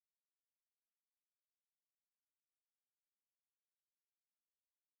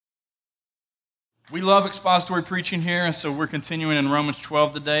We love expository preaching here, and so we're continuing in Romans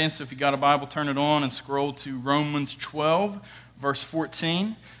 12 today. And so if you got a Bible, turn it on and scroll to Romans 12, verse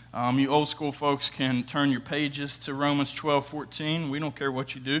 14. You old school folks can turn your pages to Romans 12, 14. We don't care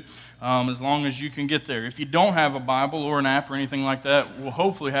what you do, as long as you can get there. If you don't have a Bible or an app or anything like that, we'll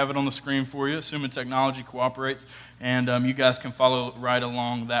hopefully have it on the screen for you, assuming technology cooperates, and you guys can follow right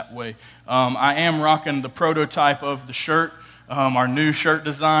along that way. I am rocking the prototype of the shirt. Our new shirt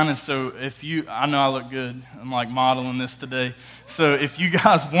design, and so I know I look good, I'm like modeling this today, so if you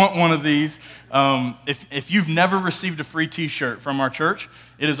guys want one of these, if you've never received a free t-shirt from our church,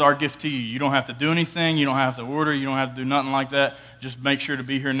 it is our gift to you. You don't have to do anything, you don't have to order, you don't have to do nothing like that. Just make sure to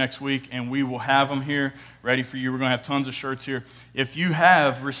be here next week, and we will have them here ready for you. We're going to have tons of shirts here. If you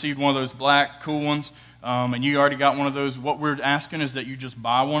have received one of those black cool ones, and you already got one of those, what we're asking is that you just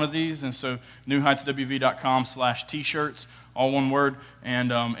buy one of these, and so newheightswv.com/t-shirts, all one word,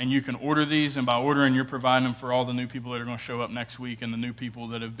 and you can order these, and by ordering, you're providing them for all the new people that are going to show up next week and the new people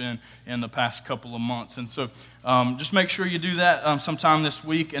that have been in the past couple of months. And so just make sure you do that sometime this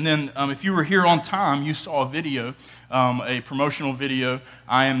week. And then if you were here on time, you saw a video, a promotional video,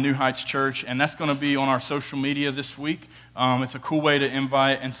 I Am New Heights Church, and that's going to be on our social media this week. It's a cool way to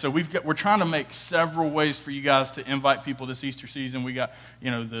invite, and so we're trying to make several ways for you guys to invite people this Easter season. We got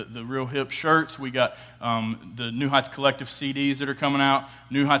the real hip shirts. We got the New Heights Collective CDs that are coming out.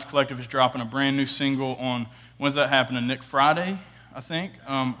 New Heights Collective is dropping a brand new single on, when's that happening, Nick? Friday, I think.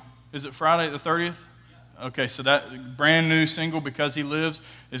 Is it Friday the 30th? Okay, so that brand new single, Because He Lives,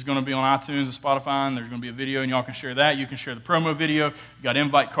 is going to be on iTunes and Spotify, and there's going to be a video, and y'all can share that. You can share the promo video. You got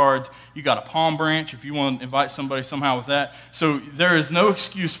invite cards. You got a palm branch if you want to invite somebody somehow with that. So there is no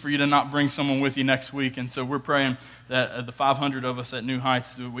excuse for you to not bring someone with you next week, and so we're praying that the 500 of us at New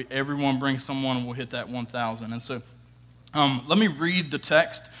Heights, everyone brings someone, and we'll hit that 1,000. And so let me read the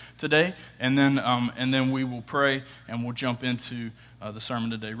text today, and then we will pray, and we'll jump into the sermon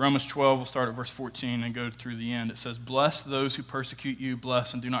today. Romans 12, we'll start at verse 14 and go through the end. It says, "Bless those who persecute you,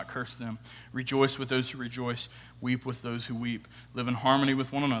 bless and do not curse them. Rejoice with those who rejoice, weep with those who weep. Live in harmony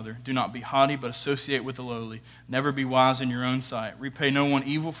with one another. Do not be haughty, but associate with the lowly. Never be wise in your own sight. Repay no one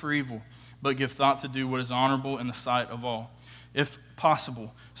evil for evil, but give thought to do what is honorable in the sight of all. If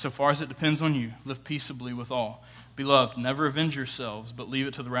possible, so far as it depends on you, live peaceably with all. Beloved, never avenge yourselves, but leave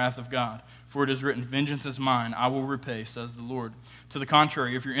it to the wrath of God. For it is written, 'Vengeance is mine, I will repay,' says the Lord. To the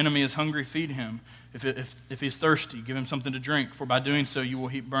contrary, if your enemy is hungry, feed him. If he is thirsty, give him something to drink, for by doing so you will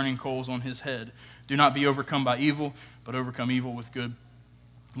heap burning coals on his head. Do not be overcome by evil, but overcome evil with good."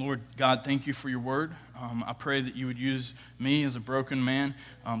 Lord God, thank you for your word. I pray that you would use me as a broken man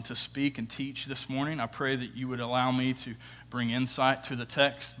to speak and teach this morning. I pray that you would allow me to bring insight to the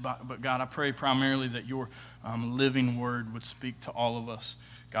text. But God, I pray primarily that your living word would speak to all of us.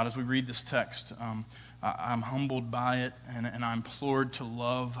 God, as we read this text, I'm humbled by it, and I'm implored to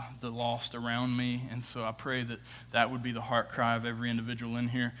love the lost around me. And so I pray that that would be the heart cry of every individual in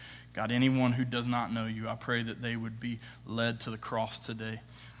here. God, anyone who does not know you, I pray that they would be led to the cross today.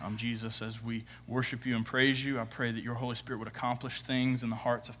 Jesus, as we worship you and praise you, I pray that your Holy Spirit would accomplish things in the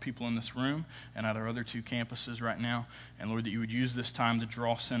hearts of people in this room and at our other two campuses right now. And Lord, that you would use this time to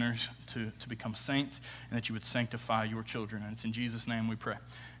draw sinners to become saints, and that you would sanctify your children. And it's in Jesus' name we pray.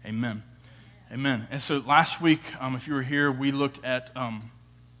 Amen. Amen. And so last week, if you were here, we looked at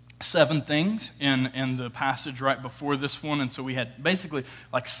 7 things in the passage right before this one. And so we had basically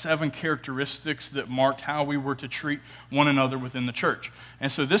like 7 characteristics that marked how we were to treat one another within the church.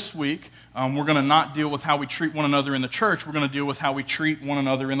 And so this week, we're going to not deal with how we treat one another in the church. We're going to deal with how we treat one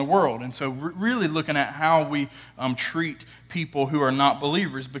another in the world. And so we're really looking at how we treat people who are not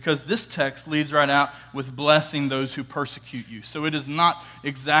believers, because this text leads right out with blessing those who persecute you. So it is not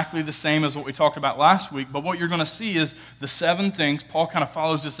exactly the same as what we talked about last week, but what you're going to see is the 7 things. Paul kind of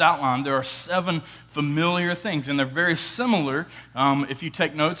follows this outline. There are 7 familiar things, and they're very similar. If you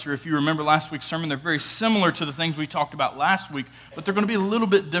take notes or if you remember last week's sermon, they're very similar to the things we talked about last week, but they're going to be a little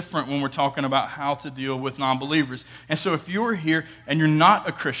bit different when we're talking about how to deal with non-believers. And so if you're here and you're not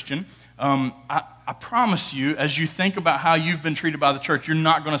a Christian, I promise you, as you think about how you've been treated by the church, you're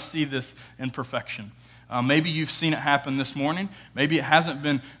not going to see this in perfection. Maybe you've seen it happen this morning. Maybe it hasn't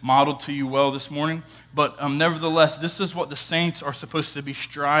been modeled to you well this morning. But nevertheless, this is what the saints are supposed to be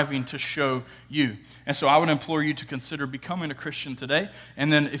striving to show you. And so I would implore you to consider becoming a Christian today.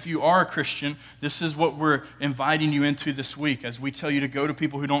 And then if you are a Christian, this is what we're inviting you into this week. As we tell you to go to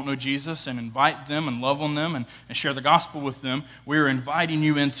people who don't know Jesus and invite them and love on them and share the gospel with them, we're inviting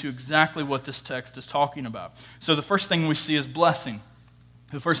you into exactly what this text is talking about. So the first thing we see is blessing.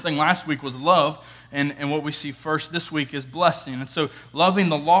 The first thing last week was love, and what we see first this week is blessing. And so loving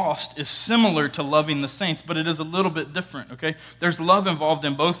the lost is similar to loving the saints, but it is a little bit different, okay? There's love involved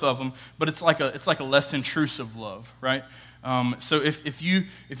in both of them, but it's like a less intrusive love, right? So if you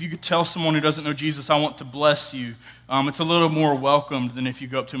could tell someone who doesn't know Jesus, I want to bless you, it's a little more welcomed than if you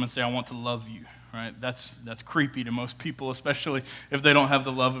go up to them and say, I want to love you, right? That's creepy to most people, especially if they don't have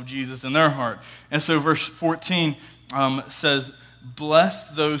the love of Jesus in their heart. And so verse 14 says, bless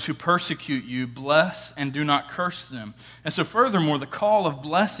those who persecute you, bless and do not curse them. And so furthermore, the call of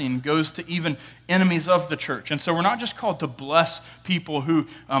blessing goes to even enemies of the church. And so we're not just called to bless people who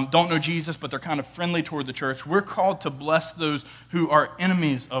don't know Jesus, but they're kind of friendly toward the church. We're called to bless those who are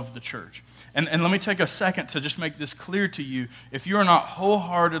enemies of the church. And let me take a second to just make this clear to you. If you are not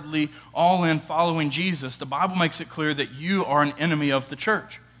wholeheartedly all in following Jesus, the Bible makes it clear that you are an enemy of the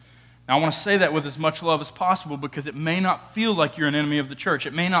church. Now, I want to say that with as much love as possible because it may not feel like you're an enemy of the church.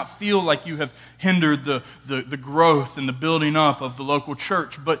 It may not feel like you have hindered the growth and the building up of the local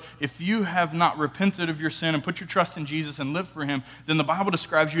church. But if you have not repented of your sin and put your trust in Jesus and lived for Him, then the Bible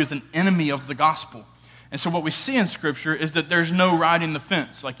describes you as an enemy of the gospel. And so what we see in Scripture is that there's no riding the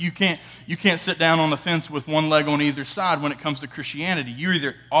fence. Like you can't sit down on the fence with one leg on either side when it comes to Christianity. You're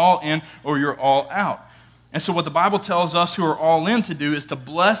either all in or you're all out. And so what the Bible tells us who are all in to do is to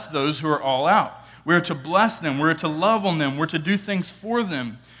bless those who are all out. We're to bless them. We're to love on them. We're to do things for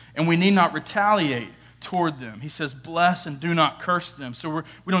them. And we need not retaliate toward them. He says, bless and do not curse them. So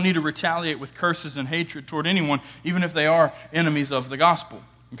we don't need to retaliate with curses and hatred toward anyone, even if they are enemies of the gospel.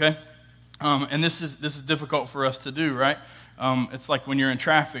 Okay? And this is difficult for us to do, right? It's like when you're in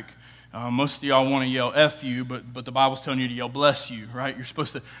traffic. Most of y'all want to yell F you, but the Bible's telling you to yell bless you, right? You're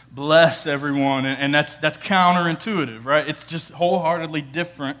supposed to bless everyone, and that's counterintuitive, right? It's just wholeheartedly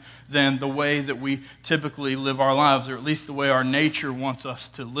different than the way that we typically live our lives, or at least the way our nature wants us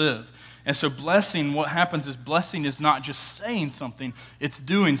to live. And so blessing, what happens is blessing is not just saying something, it's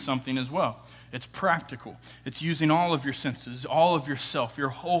doing something as well. It's practical. It's using all of your senses, all of yourself, your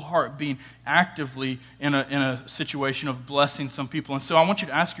whole heart being actively in a situation of blessing some people. And so I want you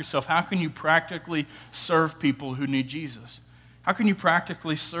to ask yourself, how can you practically serve people who need Jesus? How can you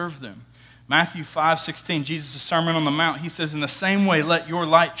practically serve them? Matthew 5:16, Jesus' Sermon on the Mount, he says, in the same way, let your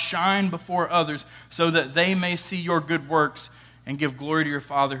light shine before others so that they may see your good works and give glory to your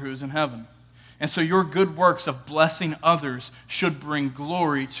Father who is in heaven. And so your good works of blessing others should bring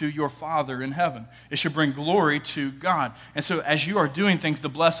glory to your Father in heaven. It should bring glory to God. And so as you are doing things to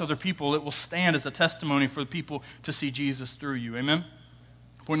bless other people, it will stand as a testimony for the people to see Jesus through you. Amen?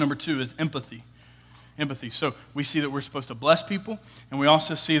 Point number 2 is empathy. Empathy. So we see that we're supposed to bless people, and we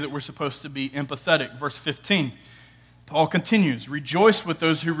also see that we're supposed to be empathetic. Verse 15, Paul continues, rejoice with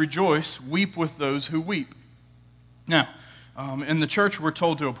those who rejoice, weep with those who weep. Now, in the church, we're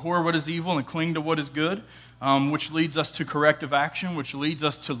told to abhor what is evil and cling to what is good, which leads us to corrective action, which leads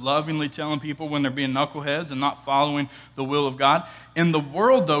us to lovingly telling people when they're being knuckleheads and not following the will of God. In the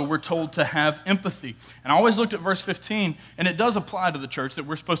world, though, we're told to have empathy. And I always looked at verse 15, and it does apply to the church, that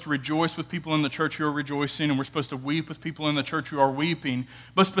we're supposed to rejoice with people in the church who are rejoicing, and we're supposed to weep with people in the church who are weeping.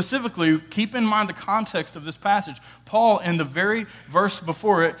 But specifically, keep in mind the context of this passage. Paul, in the very verse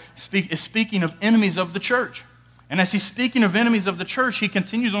before it, is speaking of enemies of the church. And as he's speaking of enemies of the church, he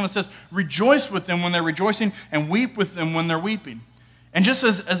continues on and says, rejoice with them when they're rejoicing and weep with them when they're weeping. And just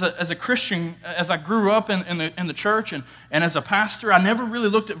as a Christian, as I grew up in the church and as a pastor, I never really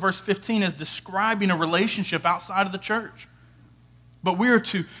looked at verse 15 as describing a relationship outside of the church. But we are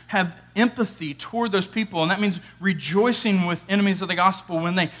to have empathy toward those people, and that means rejoicing with enemies of the gospel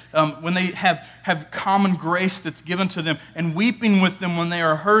when they have common grace that's given to them, and weeping with them when they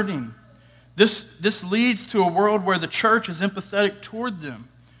are hurting. This leads to a world where the church is empathetic toward them.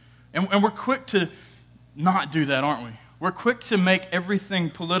 And we're quick to not do that, aren't we? We're quick to make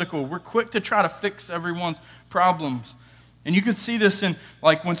everything political. We're quick to try to fix everyone's problems. And you can see this in,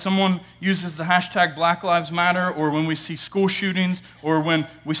 like, when someone uses the hashtag Black Lives Matter, or when we see school shootings, or when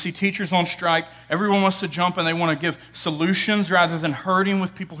we see teachers on strike. Everyone wants to jump and they want to give solutions rather than hurting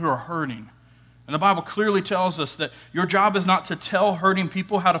with people who are hurting. And the Bible clearly tells us that your job is not to tell hurting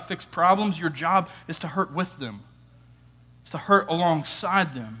people how to fix problems. Your job is to hurt with them. It's to hurt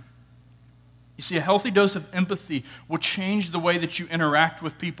alongside them. You see, a healthy dose of empathy will change the way that you interact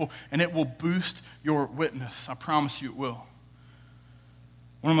with people, and it will boost your witness. I promise you it will.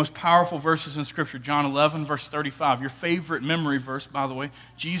 One of the most powerful verses in Scripture, John 11, verse 35. Your favorite memory verse, by the way,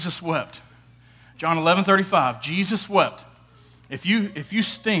 Jesus wept. John 11:35, Jesus wept. If you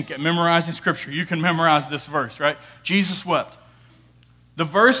stink at memorizing Scripture, you can memorize this verse, right? Jesus wept. The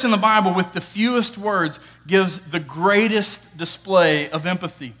verse in the Bible with the fewest words gives the greatest display of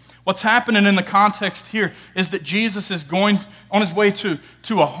empathy. What's happening in the context here is that Jesus is going on his way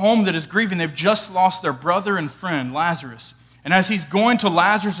to a home that is grieving. They've just lost their brother and friend, Lazarus. And as he's going to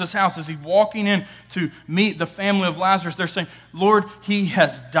Lazarus' house, as he's walking in to meet the family of Lazarus, they're saying, Lord, he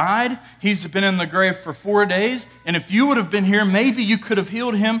has died. He's been in the grave for 4 days. And if you would have been here, maybe you could have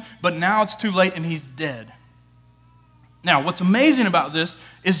healed him, but now it's too late and he's dead. Now, what's amazing about this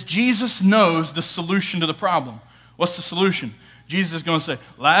is Jesus knows the solution to the problem. What's the solution? Jesus is going to say,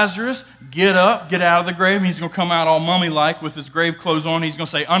 Lazarus, get up, get out of the grave. And he's going to come out all mummy-like with his grave clothes on. He's going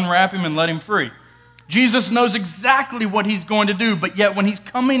to say, unwrap him and let him free. Jesus knows exactly what he's going to do, but yet when he's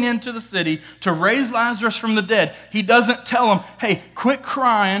coming into the city to raise Lazarus from the dead, he doesn't tell him, hey, quit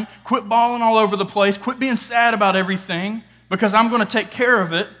crying, quit bawling all over the place, quit being sad about everything, because I'm going to take care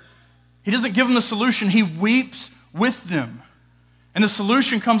of it. He doesn't give them the solution. He weeps with them. And the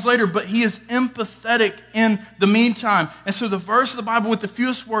solution comes later, but he is empathetic in the meantime. And so the verse of the Bible with the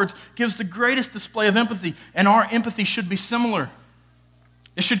fewest words gives the greatest display of empathy, and our empathy should be similar.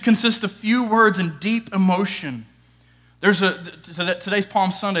 It should consist of few words and deep emotion. Today's Palm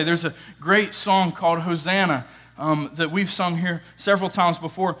Sunday, there's a great song called Hosanna that we've sung here several times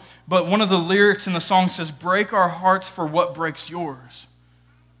before, but one of the lyrics in the song says, break our hearts for what breaks yours.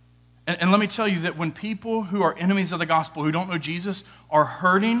 And let me tell you that when people who are enemies of the gospel, who don't know Jesus, are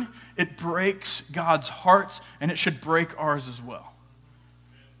hurting, it breaks God's hearts, and it should break ours as well.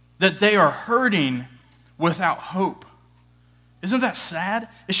 That they are hurting without hope. Isn't that sad?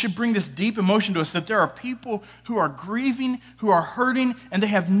 It should bring this deep emotion to us that there are people who are grieving, who are hurting, and they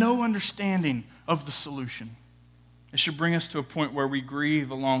have no understanding of the solution. It should bring us to a point where we grieve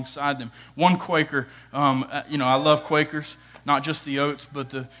alongside them. One Quaker, I love Quakers, not just the oats,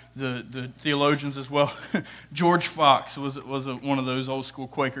 but the theologians as well. George Fox was one of those old school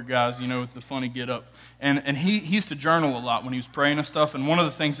Quaker guys, with the funny get up. And he used to journal a lot when he was praying and stuff. And one of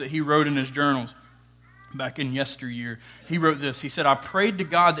the things that he wrote in his journals back in yesteryear, he wrote this. He said, I prayed to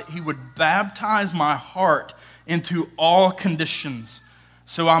God that he would baptize my heart into all conditions,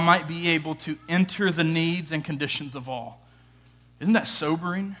 so I might be able to enter the needs and conditions of all. Isn't that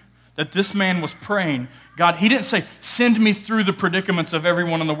sobering? That this man was praying, God, he didn't say, send me through the predicaments of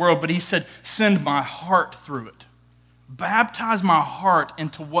everyone in the world, but he said, send my heart through it. Baptize my heart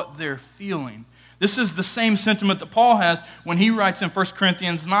into what they're feeling. This is the same sentiment that Paul has when he writes in 1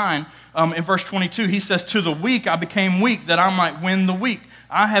 Corinthians 9, in verse 22, he says, to the weak I became weak, that I might win the weak.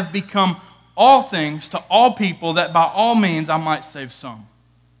 I have become all things to all people, that by all means I might save some.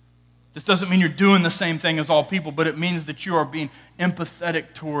 This doesn't mean you're doing the same thing as all people, but it means that you are being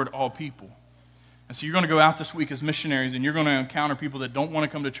empathetic toward all people. And so you're going to go out this week as missionaries, and you're going to encounter people that don't want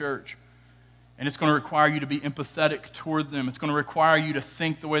to come to church. And it's going to require you to be empathetic toward them. It's going to require you to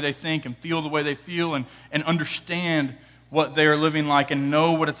think the way they think and feel the way they feel and understand what they are living like and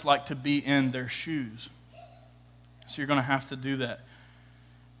know what it's like to be in their shoes. So you're going to have to do that.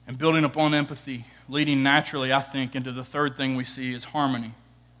 And building upon empathy, leading naturally, I think, into the third thing we see is harmony.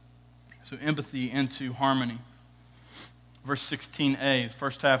 So empathy into harmony. Verse 16a, the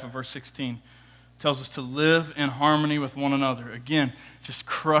first half of verse 16, tells us to live in harmony with one another. Again, just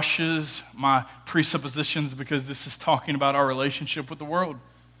crushes my presuppositions because this is talking about our relationship with the world.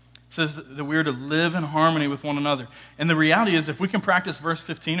 It says that we are to live in harmony with one another. And the reality is, if we can practice verse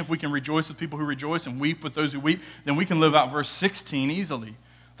 15, if we can rejoice with people who rejoice and weep with those who weep, then we can live out verse 16 easily.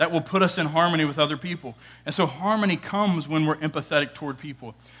 That will put us in harmony with other people. And so harmony comes when we're empathetic toward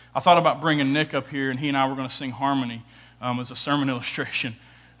people. I thought about bringing Nick up here, and he and I were going to sing harmony as a sermon illustration.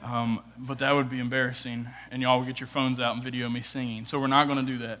 But that would be embarrassing, and y'all would get your phones out and video me singing. So we're not going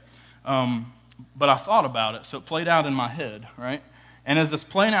to do that. But I thought about it, so it played out in my head, right? And as it's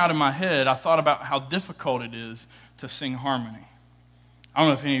playing out in my head, I thought about how difficult it is to sing harmony. I don't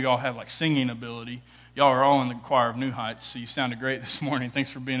know if any of y'all have like singing ability. Y'all are all in the choir of New Heights, so you sounded great this morning. Thanks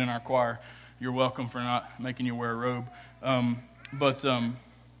for being in our choir. You're welcome for not making you wear a robe. What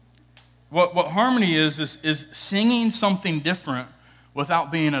harmony is singing something different without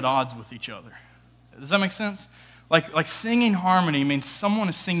being at odds with each other. Does that make sense? Like singing harmony means someone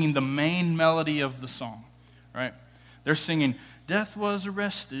is singing the main melody of the song, right? They're singing, death was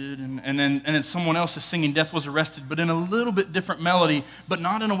arrested, and then someone else is singing death was arrested, but in a little bit different melody, but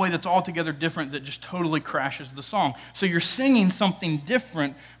not in a way that's altogether different that just totally crashes the song. So you're singing something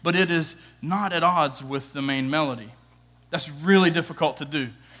different, but it is not at odds with the main melody. That's really difficult to do.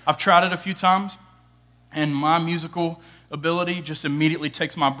 I've tried it a few times, and my musical ability just immediately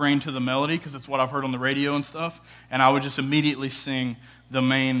takes my brain to the melody because it's what I've heard on the radio and stuff, and I would just immediately sing the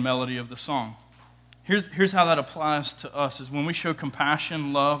main melody of the song. Here's how that applies to us, is when we show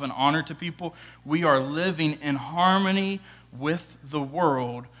compassion, love, and honor to people, we are living in harmony with the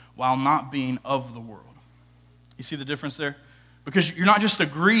world while not being of the world. You see the difference there? Because you're not just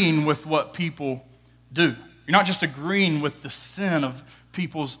agreeing with what people do. You're not just agreeing with the sin of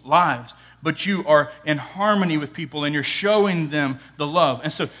people's lives, but you are in harmony with people and you're showing them the love.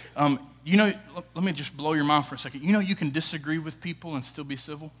 And so, let me just blow your mind for a second. You know you can disagree with people and still be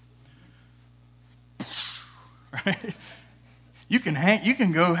civil? Right? You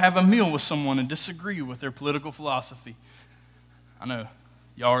can go have a meal with someone and disagree with their political philosophy. I know,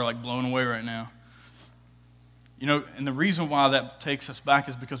 y'all are like blown away right now. And the reason why that takes us back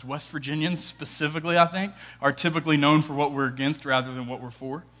is because West Virginians specifically, I think, are typically known for what we're against rather than what we're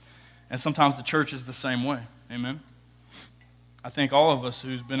for. And sometimes the church is the same way. Amen? I think all of us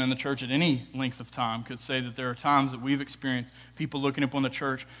who's been in the church at any length of time could say that there are times that we've experienced people looking upon the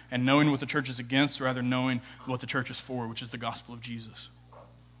church and knowing what the church is against rather than knowing what the church is for, which is the gospel of Jesus.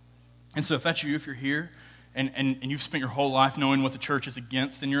 And so if that's you, if you're here, and you've spent your whole life knowing what the church is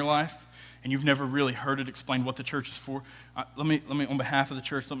against in your life, and you've never really heard it explained what the church is for, let me, on behalf of the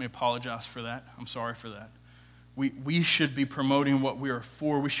church, let me apologize for that. I'm sorry for that. We should be promoting what we are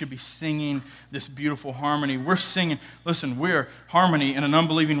for. We should be singing this beautiful harmony. We're singing, listen, harmony in an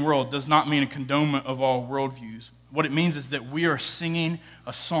unbelieving world does not mean a condonement of all worldviews. What it means is that we are singing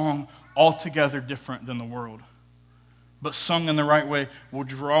a song altogether different than the world. But sung in the right way will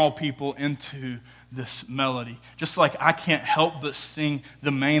draw people into this melody. Just like I can't help but sing the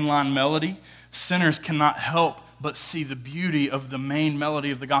mainline melody, sinners cannot help but see the beauty of the main melody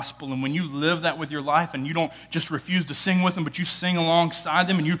of the gospel. And when you live that with your life and you don't just refuse to sing with them, but you sing alongside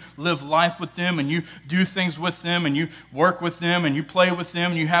them and you live life with them and you do things with them and you work with them and you play with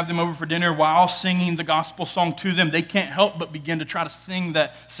them and you have them over for dinner while singing the gospel song to them, they can't help but begin to try to sing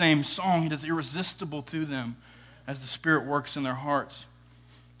that same song. It is irresistible to them as the Spirit works in their hearts.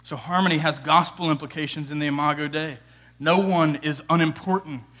 So harmony has gospel implications in the Imago Dei. No one is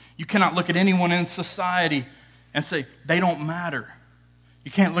unimportant. You cannot look at anyone in society and say, they don't matter.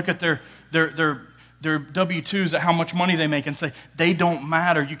 You can't look at their W-2s at how much money they make and say, they don't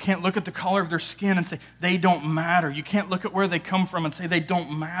matter. You can't look at the color of their skin and say, they don't matter. You can't look at where they come from and say, they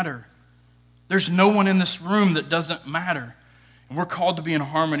don't matter. There's no one in this room that doesn't matter. And we're called to be in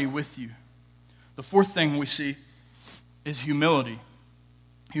harmony with you. The fourth thing we see is humility.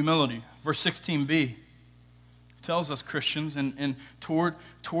 Humility. Verse 16b. Tells us, Christians, and toward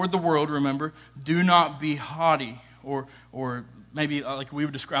the world, remember, do not be haughty, or maybe like we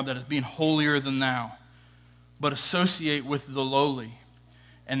would describe that as being holier than thou, but associate with the lowly,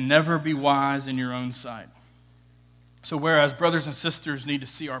 and never be wise in your own sight. So whereas brothers and sisters need to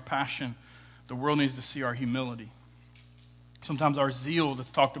see our passion, the world needs to see our humility. Sometimes our zeal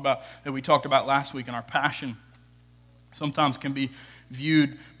that we talked about last week, and our passion sometimes can be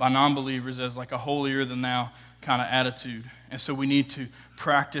viewed by non-believers as like a holier than thou kind of attitude. And so we need to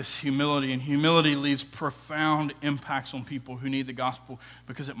practice humility, and humility leaves profound impacts on people who need the gospel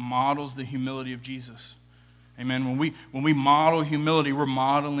because it models the humility of Jesus. Amen. When we model humility, we're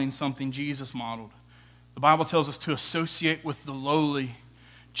modeling something Jesus modeled. The Bible tells us to associate with the lowly.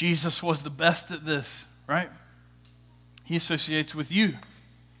 Jesus was the best at this, right? He associates with you.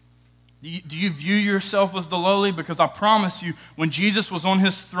 Do you view yourself as the lowly? Because I promise you, when Jesus was on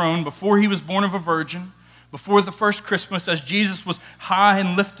his throne, before he was born of a virgin, before the first Christmas, as Jesus was high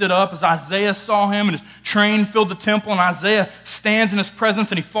and lifted up, as Isaiah saw him and his train filled the temple, and Isaiah stands in his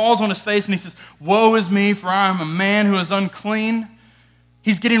presence and he falls on his face and he says, woe is me, for I am a man who is unclean.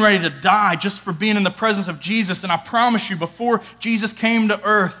 He's getting ready to die just for being in the presence of Jesus. And I promise you, before Jesus came to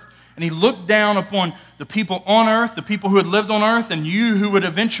earth and he looked down upon the people on earth, the people who had lived on earth, and you who would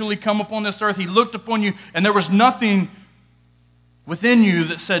eventually come upon this earth, he looked upon you and there was nothing within you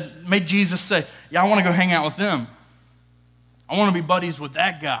that made Jesus say, yeah, I want to go hang out with them. I want to be buddies with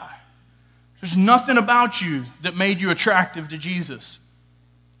that guy. There's nothing about you that made you attractive to Jesus.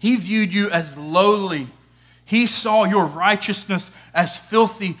 He viewed you as lowly. He saw your righteousness as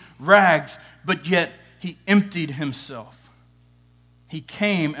filthy rags, but yet he emptied himself. He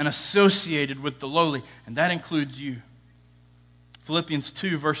came and associated with the lowly, and that includes you. Philippians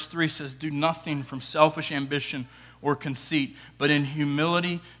 2 verse 3 says, do nothing from selfish ambition or conceit, but in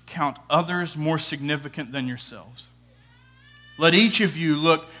humility count others more significant than yourselves. Let each of you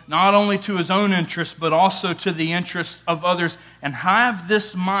look not only to his own interests, but also to the interests of others, and have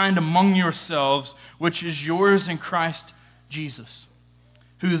this mind among yourselves, which is yours in Christ Jesus.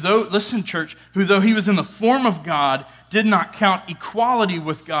 Who though, listen church, who though he was in the form of God, did not count equality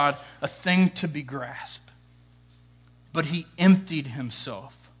with God a thing to be grasped. But he emptied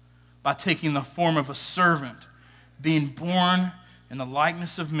himself by taking the form of a servant, being born in the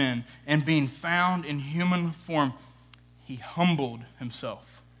likeness of men, and being found in human form, he humbled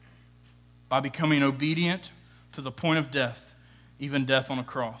himself by becoming obedient to the point of death, even death on a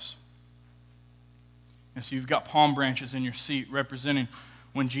cross. And so you've got palm branches in your seat representing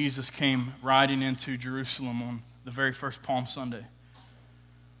when Jesus came riding into Jerusalem on the very first Palm Sunday.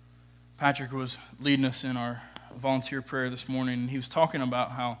 Patrick was leading us in our volunteer prayer this morning, and he was talking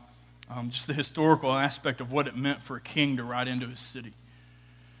about how just the historical aspect of what it meant for a king to ride into his city.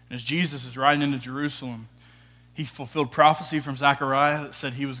 And as Jesus is riding into Jerusalem, he fulfilled prophecy from Zechariah that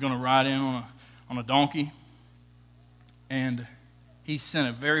said he was going to ride in on a donkey. And he sent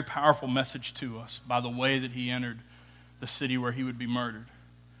a very powerful message to us by the way that he entered the city where he would be murdered.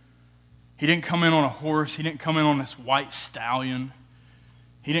 He didn't come in on a horse. He didn't come in on this white stallion.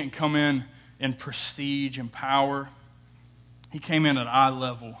 He didn't come in prestige and power. He came in at eye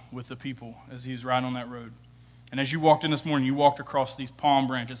level with the people as he's riding on that road. And as you walked in this morning, you walked across these palm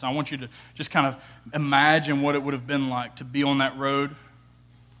branches. I want you to just kind of imagine what it would have been like to be on that road,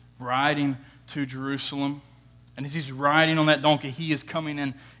 riding to Jerusalem. And as he's riding on that donkey, he is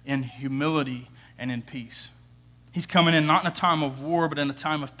coming in humility and in peace. He's coming in not in a time of war, but in a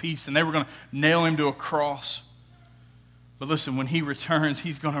time of peace. And they were going to nail him to a cross. But listen, when he returns,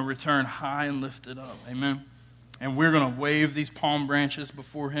 he's going to return high and lifted up. Amen? And we're going to wave these palm branches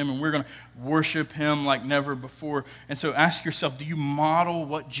before him, and we're going to worship him like never before. And so ask yourself, do you model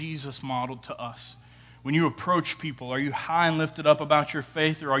what Jesus modeled to us? When you approach people, are you high and lifted up about your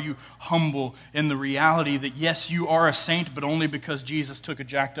faith, or are you humble in the reality that, yes, you are a saint, but only because Jesus took a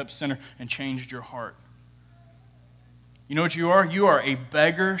jacked up sinner and changed your heart? You know what you are? You are a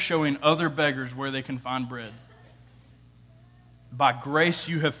beggar showing other beggars where they can find bread. By grace,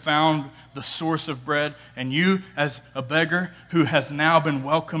 you have found the source of bread, and you, as a beggar who has now been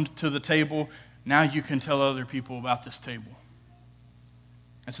welcomed to the table, now you can tell other people about this table.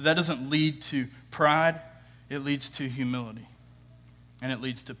 And so that doesn't lead to pride, it leads to humility, and it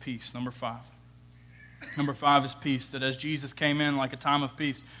leads to peace. Number 5. Number 5 is peace, that as Jesus came in like a time of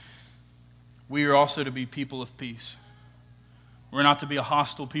peace, we are also to be people of peace. We're not to be a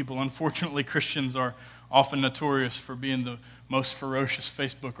hostile people. Unfortunately, Christians are often notorious for being the most ferocious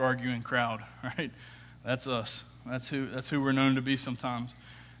Facebook arguing crowd, right? That's us. That's who we're known to be sometimes.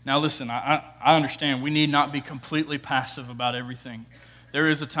 Now listen, I understand we need not be completely passive about everything. There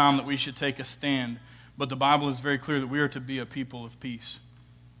is a time that we should take a stand, but the Bible is very clear that we are to be a people of peace.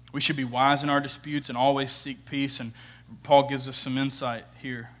 We should be wise in our disputes and always seek peace, and Paul gives us some insight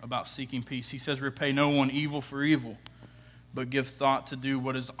here about seeking peace. He says, repay no one evil for evil, but give thought to do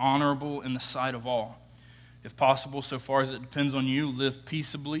what is honorable in the sight of all. If possible, so far as it depends on you, live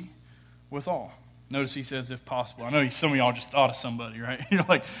peaceably with all. Notice he says, if possible. I know some of y'all just thought of somebody, right? You're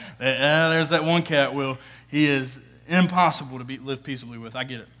like, there's that one cat, Will. He is impossible to live peaceably with. I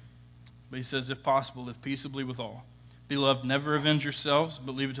get it. But he says, if possible, live peaceably with all. Beloved, never avenge yourselves,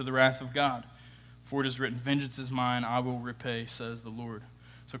 but leave it to the wrath of God. For it is written, vengeance is mine, I will repay, says the Lord.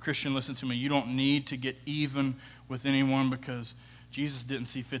 So Christian, listen to me. You don't need to get even with anyone because Jesus didn't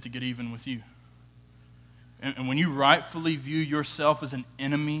see fit to get even with you. And when you rightfully view yourself as an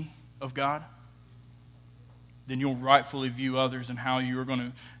enemy of God, then you'll rightfully view others and how you're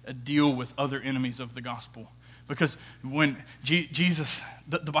going to deal with other enemies of the gospel. Because when Jesus,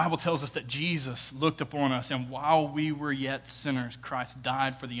 the Bible tells us that Jesus looked upon us, and while we were yet sinners, Christ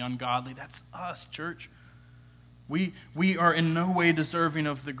died for the ungodly. That's us, church. We are in no way deserving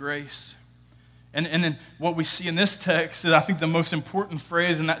of the grace. And then what we see in this text is, I think the most important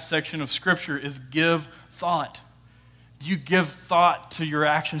phrase in that section of Scripture is give thought. Do you give thought to your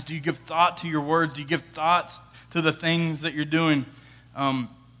actions? Do you give thought to your words? Do you give thoughts to the things that you're doing?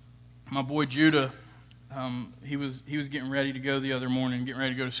 My boy Judah, he was getting ready to go the other morning, getting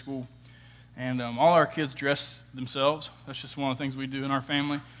ready to go to school. And all our kids dress themselves. That's just one of the things we do in our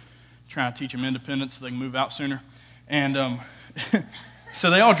family. Trying to teach them independence so they can move out sooner. And so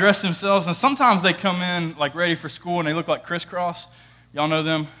they all dress themselves, and sometimes they come in like ready for school, and they look like crisscross. Y'all know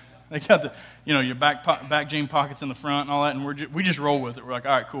them? They got the, your back jean pockets in the front and all that, and we just roll with it. We're like,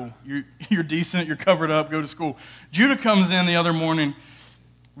 all right, cool. You're decent. You're covered up. Go to school. Judah comes in the other morning,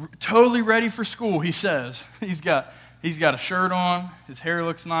 totally ready for school. He says he's got a shirt on. His hair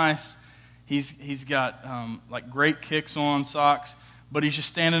looks nice. He's got like great kicks on, socks, but he's just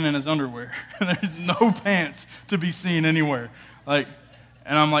standing in his underwear. There's no pants to be seen anywhere.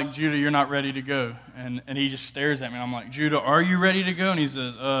 And I'm like, Judah, you're not ready to go. And he just stares at me. And I'm like, Judah, are you ready to go? And he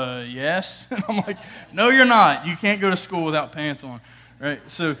says, yes. And I'm like, no, you're not. You can't go to school without pants on. Right?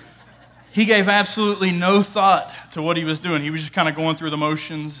 So He gave absolutely no thought to what he was doing. He was just kind of going through the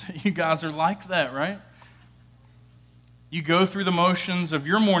motions. You guys are like that, right? You go through the motions of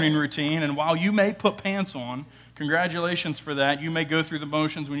your morning routine, and while you may put pants on, congratulations for that. You may go through the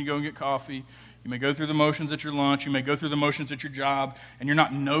motions when you go and get coffee. You may go through the motions at your lunch. You may go through the motions at your job, and you're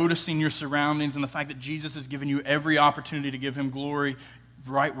not noticing your surroundings and the fact that Jesus has given you every opportunity to give him glory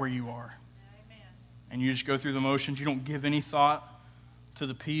right where you are. Amen. And you just go through the motions. You don't give any thought to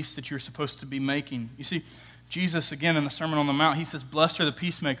the peace that you're supposed to be making. You see, Jesus, again, in the Sermon on the Mount, he says, "Blessed are the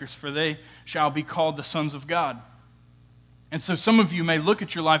peacemakers, for they shall be called the sons of God." And so some of you may look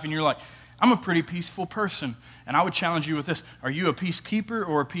at your life and you're like, I'm a pretty peaceful person. And I would challenge you with this. Are you a peacekeeper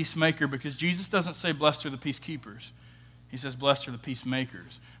or a peacemaker? Because Jesus doesn't say blessed are the peacekeepers. He says blessed are the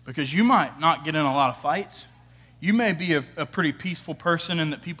peacemakers. Because you might not get in a lot of fights. You may be a pretty peaceful person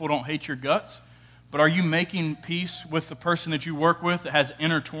and that people don't hate your guts. But are you making peace with the person that you work with that has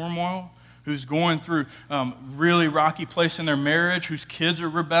inner turmoil, who's going through really rocky place in their marriage, whose kids are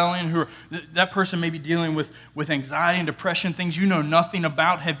rebelling, that person may be dealing with anxiety and depression, things you know nothing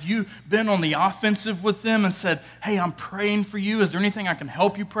about? Have you been on the offensive with them and said, hey, I'm praying for you. Is there anything I can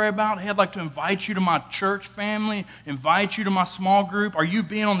help you pray about? Hey, I'd like to invite you to my church family, invite you to my small group. Are you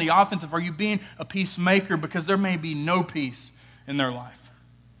being on the offensive? Are you being a peacemaker? Because there may be no peace in their life.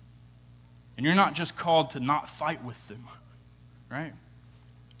 And you're not just called to not fight with them, right?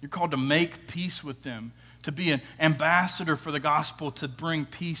 You're called to make peace with them, to be an ambassador for the gospel, to bring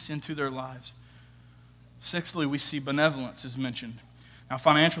peace into their lives. Sixthly, we see benevolence is mentioned. Now,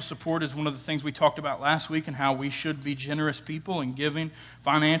 financial support is one of the things we talked about last week and how we should be generous people in giving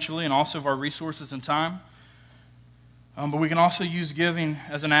financially and also of our resources and time. But we can also use giving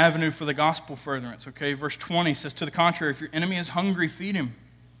as an avenue for the gospel furtherance. Okay, verse 20 says, to the contrary, if your enemy is hungry, feed him.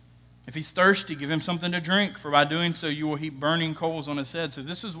 If he's thirsty, give him something to drink, for by doing so you will heap burning coals on his head. So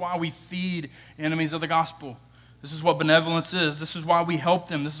this is why we feed enemies of the gospel. This is what benevolence is. This is why we help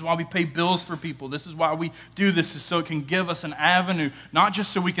them. This is why we pay bills for people. This is why we do this, is so it can give us an avenue, not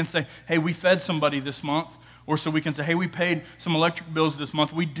just so we can say, hey, we fed somebody this month, or so we can say, hey, we paid some electric bills this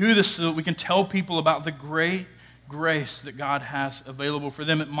month. We do this so that we can tell people about the great grace that God has available for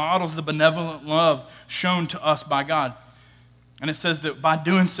them. It models the benevolent love shown to us by God. And it says that by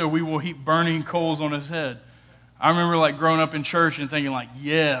doing so, we will heap burning coals on his head. I remember like growing up in church and thinking like,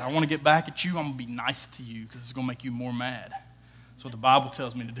 yeah, I want to get back at you. I'm going to be nice to you because it's going to make you more mad. That's what the Bible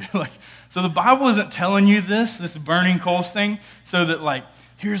tells me to do. So the Bible isn't telling you this burning coals thing, so that like,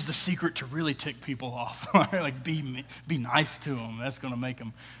 here's the secret to really tick people off. Like be nice to them. That's going to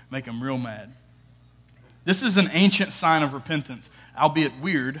make them real mad. This is an ancient sign of repentance, albeit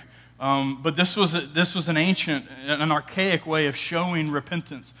weird. But this was an ancient, an archaic way of showing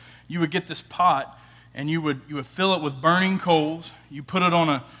repentance. You would get this pot, and you would fill it with burning coals. You put it on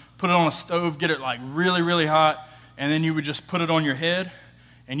a stove, get it like really, really hot, and then you would just put it on your head,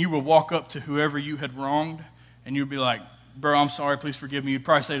 and you would walk up to whoever you had wronged, and you'd be like, bro, I'm sorry, please forgive me. You'd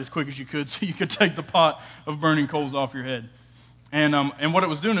probably say it as quick as you could so you could take the pot of burning coals off your head. And what it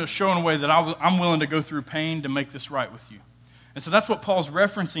was doing, it was showing a way that I'm willing to go through pain to make this right with you. And so that's what Paul's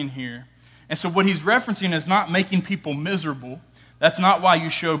referencing here. And so what he's referencing is not making people miserable. That's not why you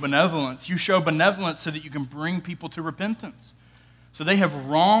show benevolence. You show benevolence so that you can bring people to repentance. So they have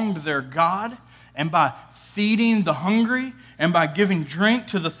wronged their God, and by feeding the hungry and by giving drink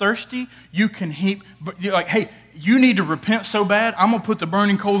to the thirsty, you can heap, you're like, hey, you need to repent so bad, I'm going to put the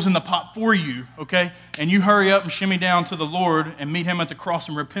burning coals in the pot for you, okay? And you hurry up and shimmy down to the Lord and meet him at the cross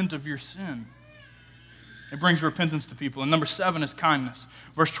and repent of your sin. It brings repentance to people. And number 7 is kindness.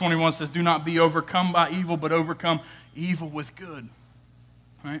 Verse 21 says, do not be overcome by evil, but overcome evil with good.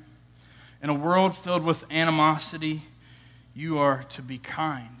 Right? In a world filled with animosity, you are to be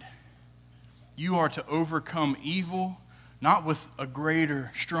kind. You are to overcome evil, not with a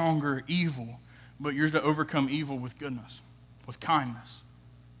greater, stronger evil, but you're to overcome evil with goodness, with kindness.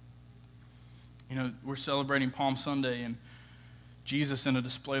 You know, we're celebrating Palm Sunday, and Jesus, in a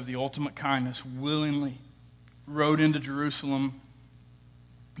display of the ultimate kindness, willingly rode into Jerusalem,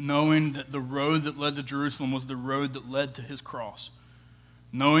 knowing that the road that led to Jerusalem was the road that led to his cross,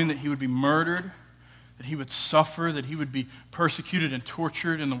 knowing that he would be murdered, that he would suffer, that he would be persecuted and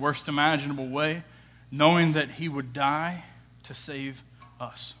tortured in the worst imaginable way, knowing that he would die to save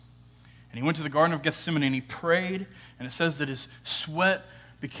us. And he went to the Garden of Gethsemane and he prayed, and it says that his sweat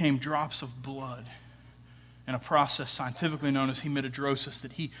became drops of blood in a process scientifically known as hematidrosis,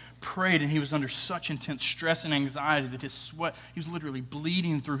 that he prayed and he was under such intense stress and anxiety that his sweat, he was literally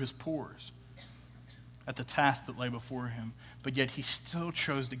bleeding through his pores at the task that lay before him. But yet he still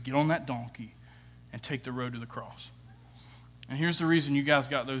chose to get on that donkey and take the road to the cross. And here's the reason you guys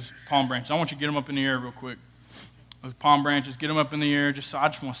got those palm branches. I want you to get them up in the air real quick. Those palm branches, get them up in the air. I just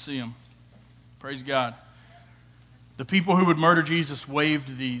want to see them. Praise God. The people who would murder Jesus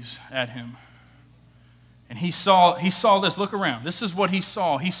waved these at him. And he saw this. Look around. This is what he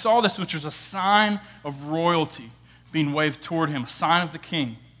saw. He saw this, which was a sign of royalty being waved toward him, a sign of the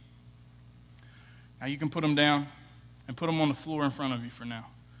king. Now you can put them down and put them on the floor in front of you for now.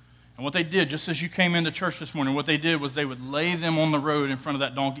 And what they did, just as you came into church this morning, what they did was they would lay them on the road in front of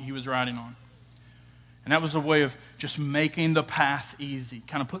that donkey he was riding on. And that was a way of just making the path easy,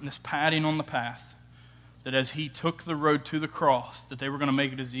 kind of putting this padding on the path, that as he took the road to the cross, that they were going to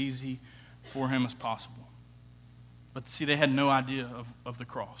make it as easy for him as possible. But see, they had no idea of the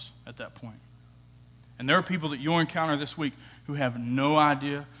cross at that point. And there are people that you'll encounter this week who have no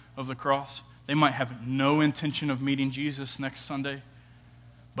idea of the cross. They might have no intention of meeting Jesus next Sunday.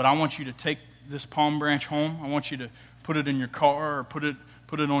 But I want you to take this palm branch home. I want you to put it in your car or put it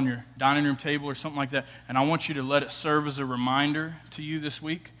on your dining room table or something like that. And I want you to let it serve as a reminder to you this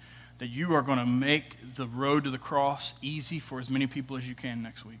week that you are going to make the road to the cross easy for as many people as you can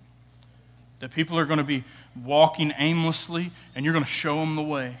next week. That people are going to be walking aimlessly, and you're going to show them the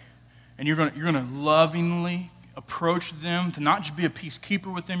way. And you're going to lovingly approach them, to not just be a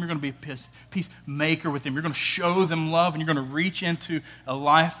peacekeeper with them, you're going to be a peacemaker with them. You're going to show them love, and you're going to reach into a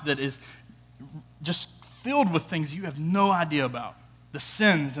life that is just filled with things you have no idea about. The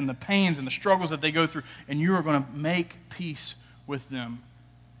sins and the pains and the struggles that they go through, and you are going to make peace with them.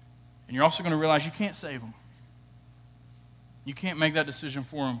 And you're also going to realize you can't save them. You can't make that decision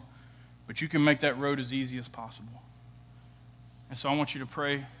for them, but you can make that road as easy as possible. And so I want you to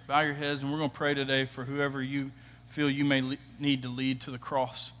pray, bow your heads, and we're going to pray today for whoever you feel you may need to lead to the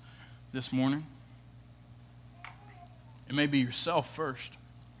cross this morning. It may be yourself first.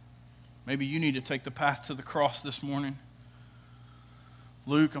 Maybe you need to take the path to the cross this morning.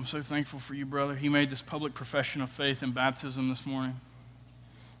 Luke, I'm so thankful for you, brother. He made this public profession of faith in baptism this morning.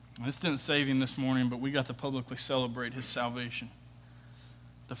 This didn't save him this morning, but we got to publicly celebrate his salvation.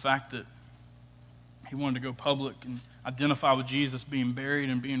 The fact that he wanted to go public and identify with Jesus being buried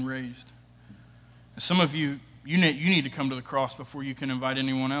and being raised. And some of you need to come to the cross before you can invite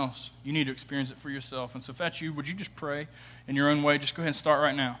anyone else. You need to experience it for yourself. And so if that's you, would you just pray in your own way? Just go ahead and start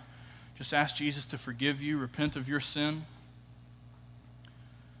right now. Just ask Jesus to forgive you, repent of your sin.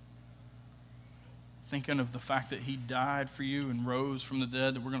 Thinking of the fact that he died for you and rose from the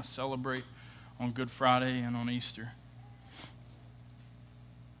dead, that we're going to celebrate on Good Friday and on Easter.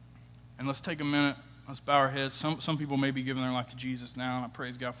 And let's take a minute. Let's bow our heads. Some people may be giving their life to Jesus now, and I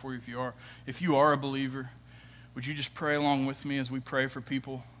praise God for you if you are. If you are a believer, would you just pray along with me as we pray for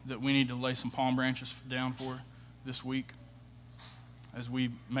people that we need to lay some palm branches down for this week as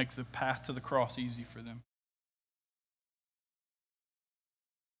we make the path to the cross easy for them?